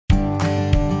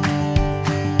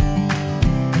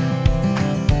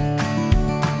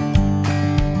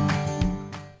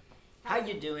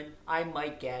gentlemen, I'm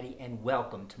Mike Gatty and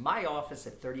welcome to my office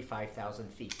at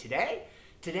 35,000 feet.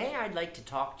 Today I'd like to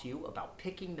talk to you about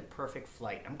picking the perfect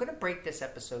flight. I'm going to break this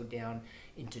episode down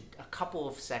into a couple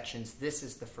of sections. This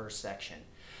is the first section.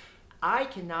 I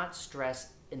cannot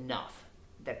stress enough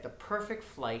that the perfect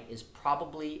flight is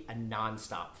probably a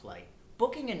nonstop flight.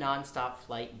 Booking a nonstop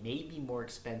flight may be more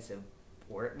expensive,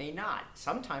 or it may not.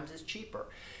 Sometimes it's cheaper.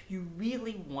 You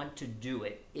really want to do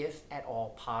it if at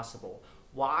all possible.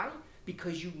 Why?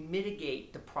 Because you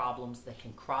mitigate the problems that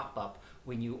can crop up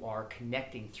when you are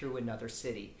connecting through another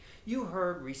city. You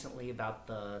heard recently about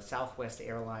the Southwest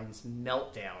Airlines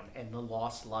meltdown and the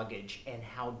lost luggage and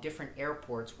how different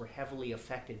airports were heavily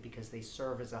affected because they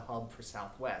serve as a hub for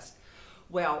Southwest.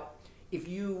 Well, if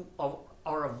you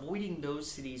are avoiding those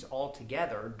cities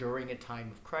altogether during a time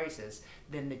of crisis,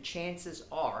 then the chances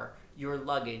are your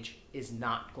luggage is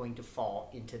not going to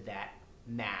fall into that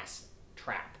mass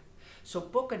trap. So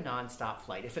book a nonstop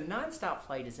flight. If a nonstop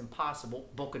flight is impossible,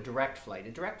 book a direct flight.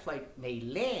 A direct flight may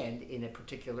land in a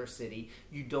particular city.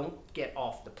 You don't get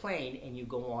off the plane and you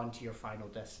go on to your final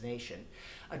destination.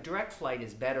 A direct flight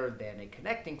is better than a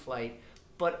connecting flight,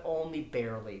 but only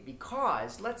barely,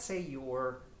 because let's say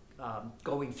you're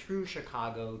going through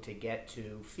Chicago to get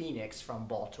to Phoenix from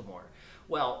Baltimore.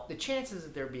 Well, the chances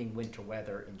of there being winter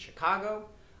weather in Chicago,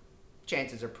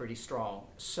 chances are pretty strong.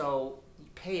 So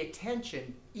pay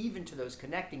attention even to those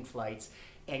connecting flights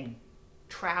and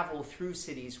travel through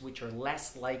cities which are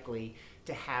less likely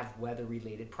to have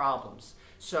weather-related problems.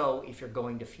 So if you're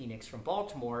going to Phoenix from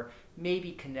Baltimore,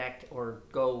 maybe connect or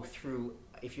go through,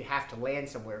 if you have to land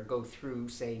somewhere, go through,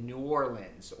 say, New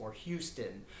Orleans or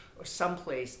Houston or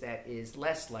someplace that is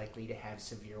less likely to have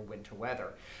severe winter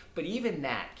weather. But even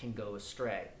that can go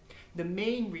astray. The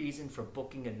main reason for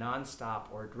booking a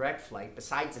nonstop or a direct flight,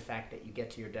 besides the fact that you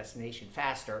get to your destination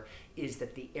faster, is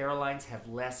that the airlines have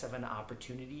less of an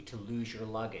opportunity to lose your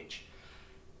luggage.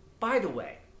 By the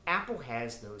way, Apple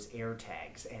has those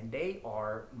AirTags, and they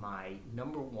are my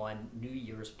 #1 New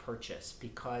Year's purchase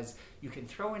because you can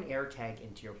throw an AirTag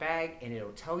into your bag and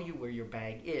it'll tell you where your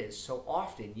bag is. So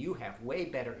often you have way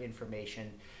better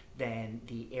information than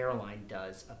the airline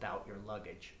does about your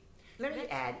luggage. Let me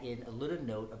add in a little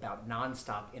note about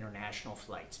nonstop international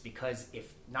flights, because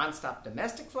if nonstop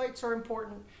domestic flights are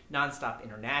important, nonstop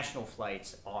international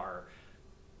flights are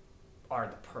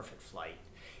the perfect flight.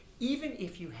 Even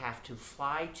if you have to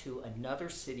fly to another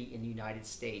city in the United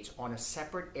States on a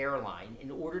separate airline in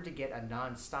order to get a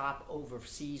nonstop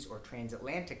overseas or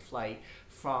transatlantic flight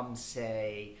from,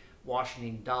 say,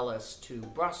 Washington Dulles to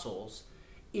Brussels,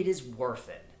 it is worth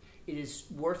it. It is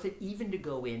worth it even to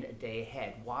go in a day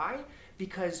ahead. Why?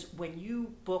 Because when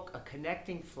you book a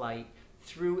connecting flight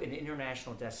through an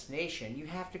international destination, you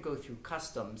have to go through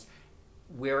customs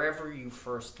wherever you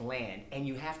first land, and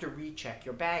you have to recheck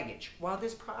your baggage. While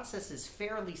this process is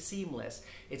fairly seamless,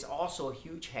 it's also a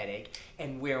huge headache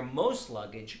and where most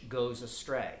luggage goes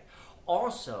astray.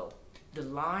 Also, the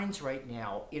lines right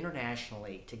now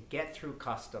internationally to get through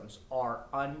customs are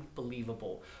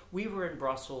unbelievable. We were in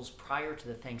Brussels prior to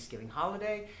the Thanksgiving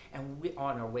holiday, and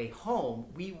on our way home,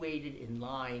 we waited in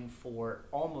line for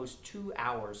almost 2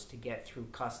 hours to get through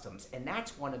customs, and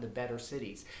that's one of the better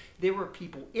cities. There were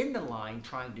people in the line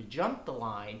trying to jump the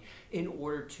line in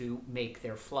order to make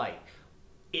their flight.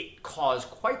 It caused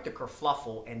quite the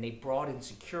kerfluffle, and they brought in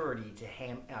security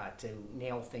to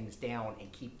nail things down and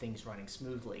keep things running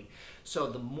smoothly. So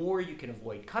the more you can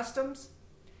avoid customs,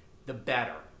 the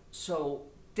better. So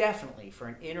definitely for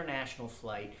an international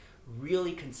flight,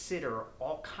 really consider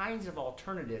all kinds of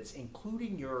alternatives,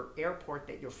 including your airport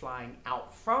that you're flying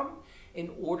out from,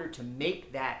 in order to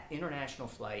make that international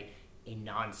flight a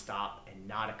nonstop and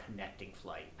not a connecting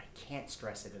flight. I can't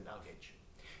stress it enough.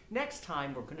 Next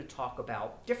time, we're going to talk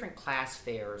about different class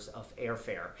fares of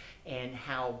airfare and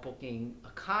how booking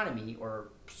economy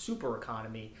or super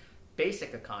economy,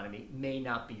 basic economy, may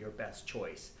not be your best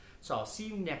choice. So I'll see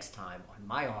you next time on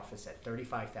my office at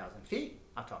 35,000 feet.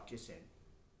 I'll talk to you soon.